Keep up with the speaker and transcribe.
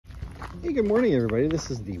Hey, good morning, everybody.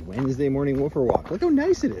 This is the Wednesday morning Woofer walk. Look how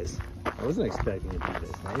nice it is. I wasn't expecting it to be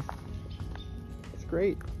this nice. It's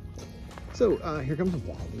great. So here comes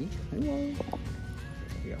Wally. Hi, Wally.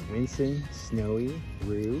 We got Winston, Snowy,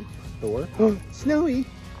 Roux, Thor. Oh, Snowy!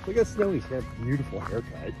 Look at Snowy. She's got a beautiful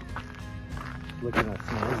haircut. Looking all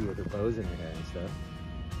snazzy with her bows in her hair and stuff.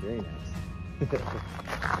 Very nice.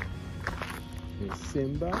 Here's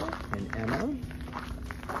Simba and Emma.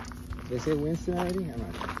 Did I say Winston already? I'm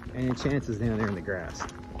not sure. And Chance is down there in the grass.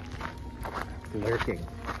 Lurking.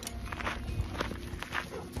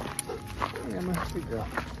 Hey, Emma, good girl.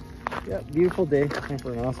 Yep, beautiful day. Time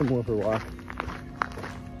for an awesome Woofer walk.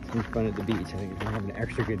 It's gonna be fun at the beach. I think we're gonna have an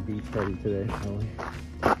extra good beach party today.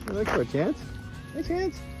 Hey, look for a Chance. Hey,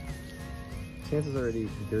 Chance. Chance is already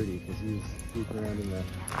dirty because he was sleeping around in the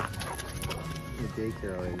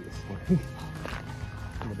daycare already this morning.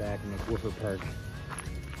 In the back in the Woofer park.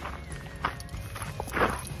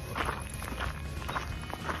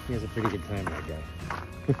 He has a pretty good time, that guy.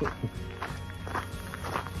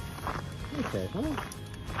 Okay, huh?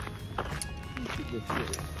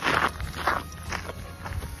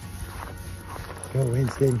 Go,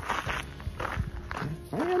 Winston.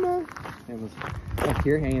 Hi, Emma. Emma's up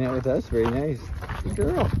here hanging out with us. Very nice. Good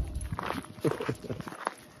girl.